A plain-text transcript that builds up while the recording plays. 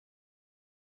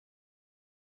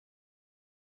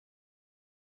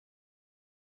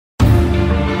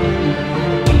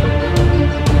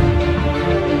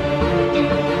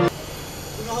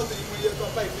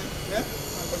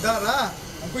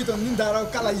então nem dará o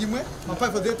calaimé, mas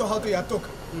pai poder to how to ya toca.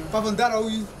 Para mandar o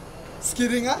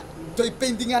skiringa, to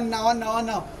pendinga now.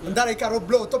 Mandar caro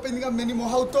blow, to pendinga minimo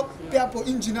how to peapo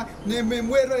engine, ne me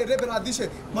muero e rebera dice,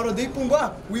 maro dei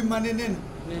pumba, we manenen.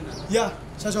 Yeah,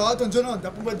 sa so auto jono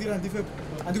da pumba diran di fe.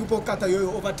 Andigo po kata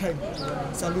yo overtime.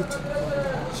 Salute.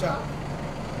 Sha.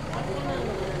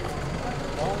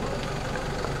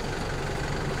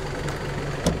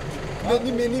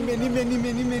 Many. Ne?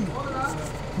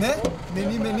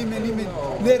 Many.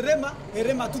 Ne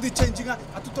rema tutti changing a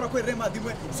tutto quel rema di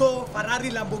me. So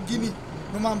Ferrari, Lamborghini.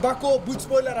 No mambako, boot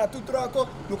spoiler a tutto rako.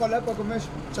 No kalapo come.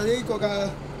 Cioè io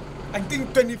I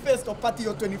think 21st or party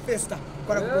or 21st.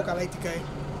 Quando ko kalaitika eh.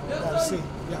 I'll see.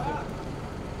 Yeah.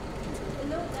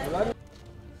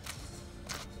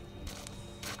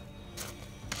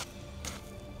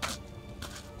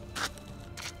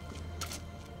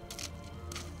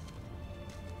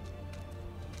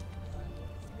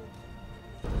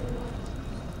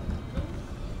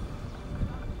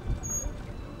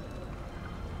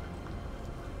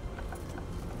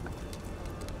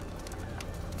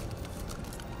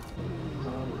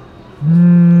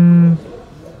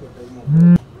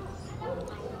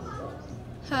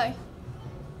 Hi.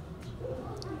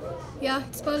 Yeah,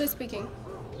 it's Paula speaking.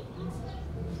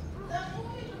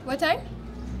 What time?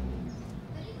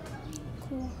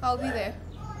 Cool, I'll be there.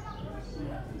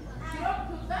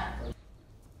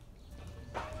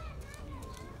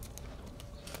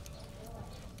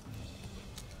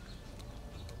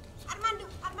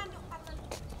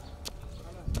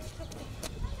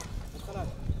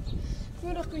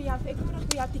 Ik nodig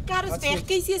u, die kar is weg,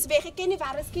 Casey is weg, ik ken niet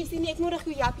waar is Casey niet, ik nodig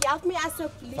u, help me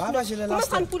alsjeblieft. Waar was je de laatste?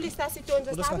 Kom eens gaan, politiestatie toe,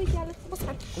 Kom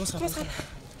eens gaan.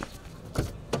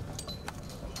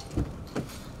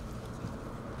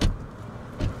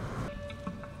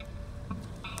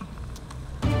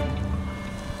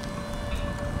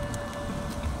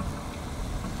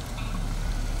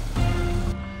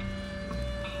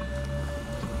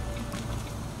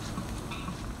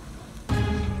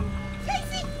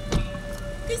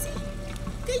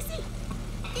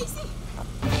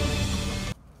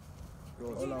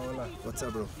 Hola. What's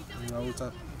up, bro? What's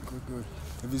up? Good.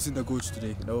 Have you seen the coach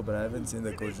today? No, but I haven't seen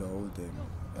the coach the whole day.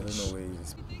 I don't know where he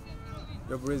is.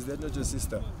 Yo, bro, is that not your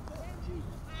sister?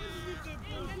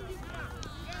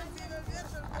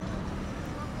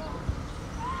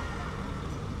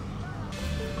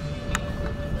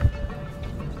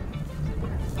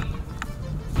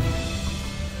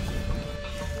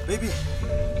 Baby,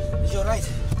 is you alright?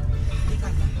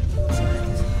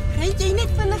 Rijd jij niet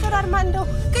vinniger, Armando?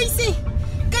 Casey,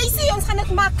 ons gaan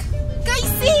het maken.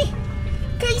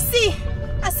 Casey,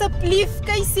 alsjeblieft,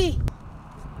 Casey.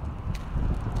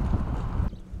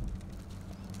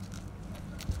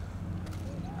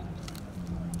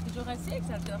 Is je geen seks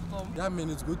terugkomen? Yeah, man,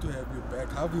 it's good to have you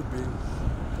back. How have you been?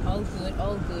 All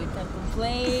good. Can't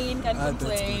complain.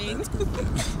 That's good.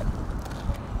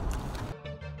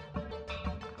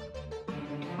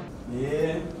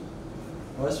 Yeah,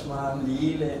 wash mom,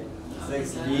 Lille, sex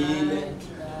Lille.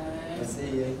 I say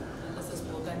yeah. Dat is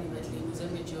spoken niet met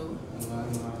leven, met jou. Man.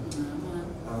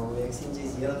 Relaxing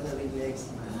is heel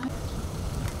relaxing.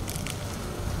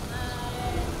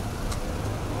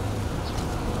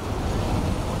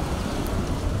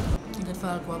 Ik heb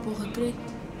vaak wapo gekregen.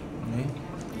 Nee,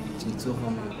 het zo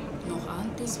gemaakt. Nog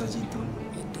altijd. Wat je doen?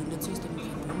 Ik doe net zoals de moet doen.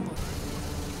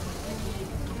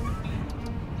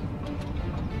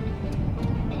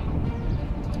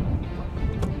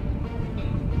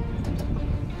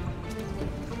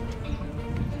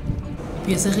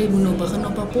 Bezig moet nou begin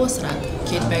op 'n posraad.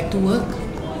 Get back to work.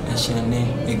 Aisha, nee,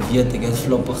 ik weet, ik heb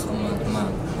floppen gemaakt, maar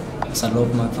ik zal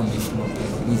opmaken van mijn floppen.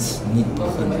 Niet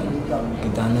beginnen. Ik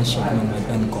heb daarna shop met mijn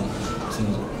pen komen.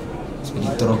 Dus met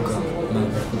die trokken, maar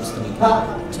goed strijden.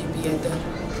 Beter.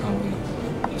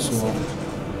 Zo.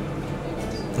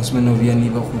 Als men nou weer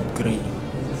niet wel goed krijgt.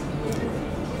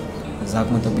 De zaak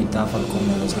moet op die tafel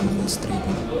komen en we gaan goed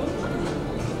strijden.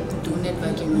 Doe net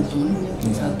wat je moet doen.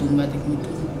 Ik zal doen wat ik moet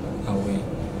doen. Away.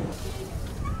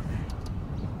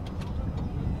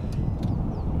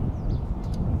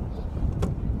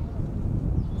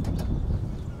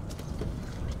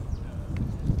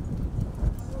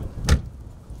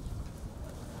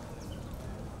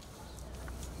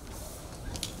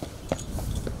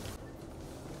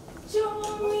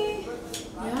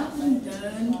 Ja,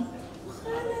 vriendin. Hoe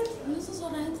gaat het? Alles is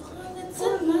alright. Hoe gaat het?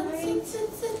 Zit, man.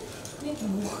 Zit.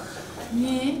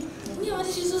 Nee, wat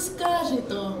is je zo skaars,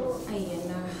 toch?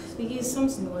 Aiyana, weet je,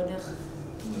 soms nodig.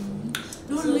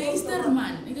 Luister,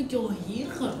 man. Ik heb jou hier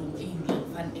geroepen, eindelijk.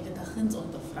 Van ik heb de gins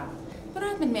om te vragen.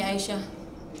 Praat met mij, Aisha.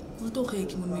 Wat toch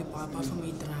ik moet mijn papa van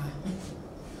mij dragen?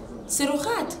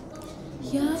 Surrogate?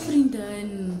 Ja,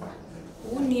 vriendin.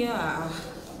 O nee.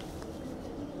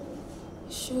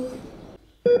 Sjoe.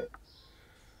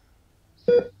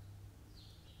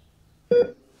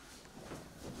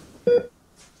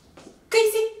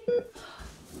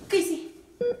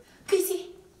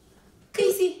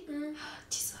 Casey.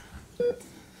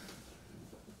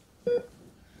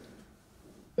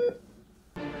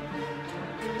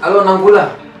 Hello,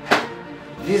 Nangula.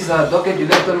 This docket you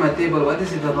left on my table, what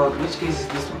is it about? Which case is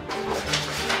this one?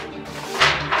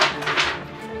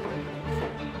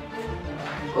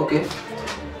 Okay.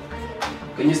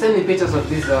 Can you send me pictures of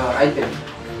this item?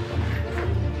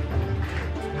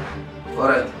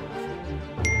 Alright.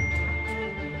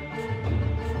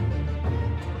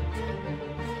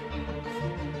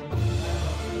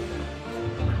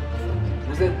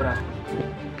 Who's that, brah?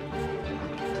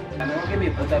 I don't give me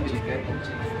a potability.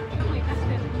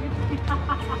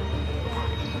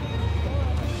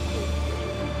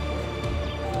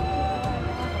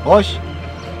 Bosh,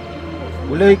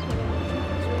 Ulik.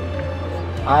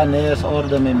 Ah nee, is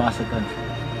orde met massakant.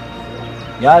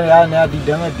 Ja, die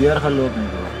dingen deurgelopen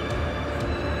bro.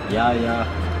 Ja.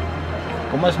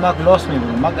 Kom eens maak los mee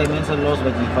bro, maak die mensen los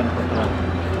wat je van contract.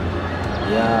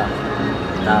 Ja,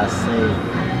 dat is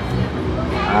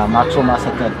maak zo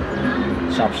massakant.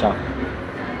 Sharp.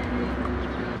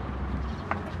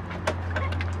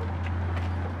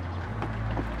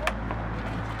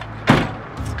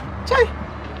 Chai.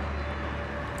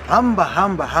 Hamba.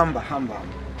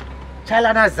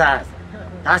 Chai na zaz.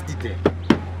 Dat is die ding.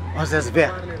 Ons is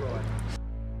weg.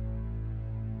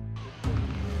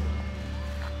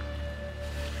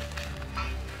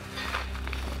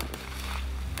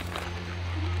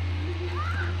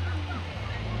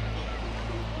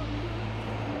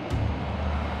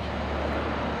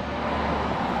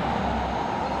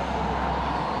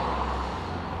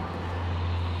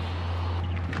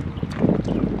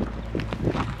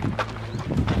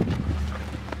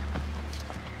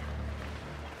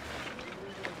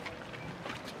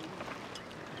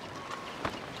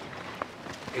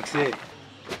 Ik zei.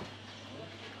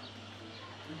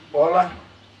 Hola.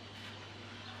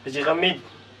 Is je gemiet?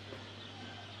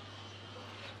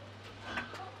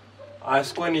 Hij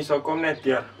is gewoon niet zo, kom net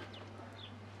hier.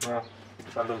 Ja,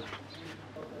 salut.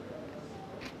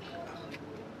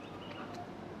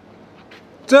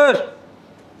 Sir!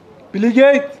 Billy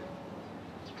Gate!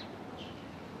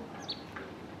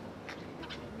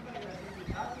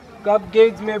 Cap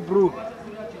Gates me bro.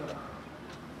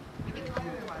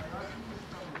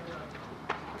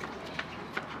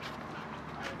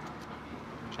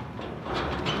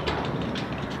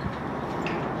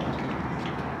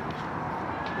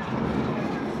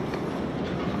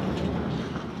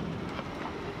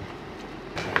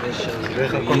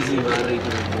 Easy waren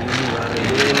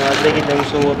ik denk ik dan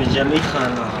zo op een jamie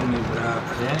gaan. Nee, bra.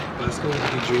 Let's go to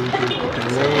the gym.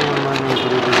 Nee,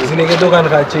 man. Ze nigga toch aan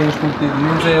gaan change food.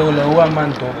 Mensen willen hoe een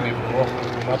man toch mee bro.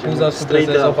 Maar poesa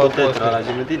straight op op het als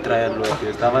je met die trial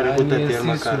loopt. Daar waar ik goed het hier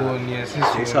elkaar.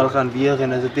 Ik zal gaan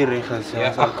wiegen als het hier regent.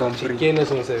 Ja, zal komen. Je kennis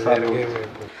ons even.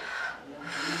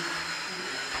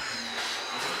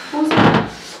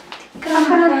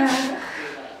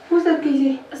 Hoe's dat,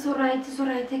 Casey? It's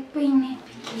alright. Ik ben net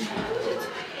bietjie.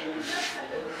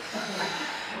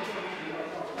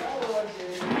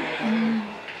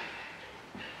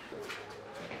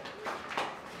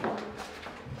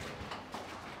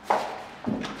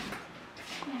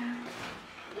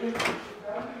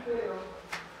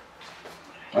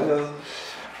 Hallo.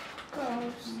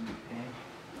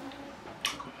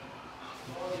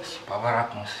 Papa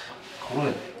raakt ons.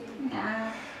 Groen.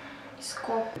 Ja,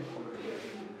 skop.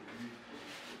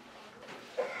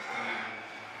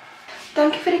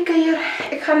 Dankie vir die kuier.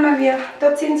 Ek gaan maar weer.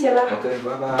 Totsiens julle. Okay,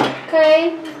 bye. Okay.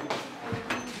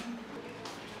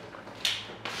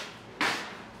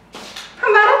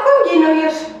 En waarom kom jy nou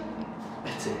eers?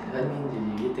 Wat meen jy?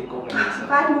 Weet ek kom nie.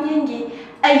 Wat meen jy?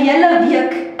 'n hele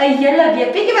week.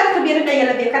 Weet jy wat gebeur het 'n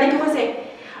hele week? Kan ek jou sê?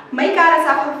 My kar is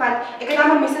afgeval. Ek het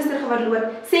aan my suster verloor.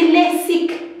 Sy lê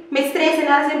siek met stres en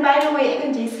alles en by the way, ek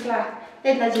en jy is klaar.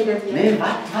 Net laat jy dit weet. Nee,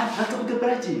 wat op die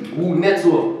praatjie? Hoe net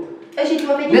so? As jy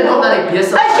doof het. Net omdat ek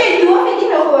besig was. As jy doof het, jy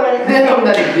nog hoor. Net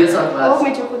omdat ek besig was. Ook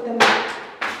met jou goed dan.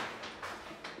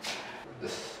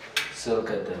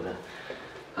 Sulke dinge.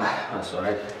 That's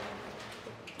alright.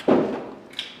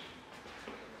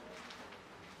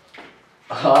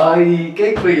 Hi,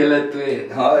 kyk vir julle twee.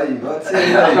 Hi, wat sê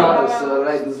jy? That's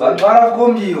alright. Waar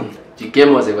kom jy jong? Die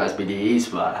game was ek was by die huis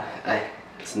maar.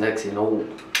 Is niks hier nou.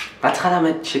 Wat gaan daar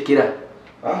met Shakira?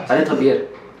 Wat het gebeur?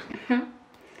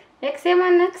 Ek sê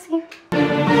maar niks nie.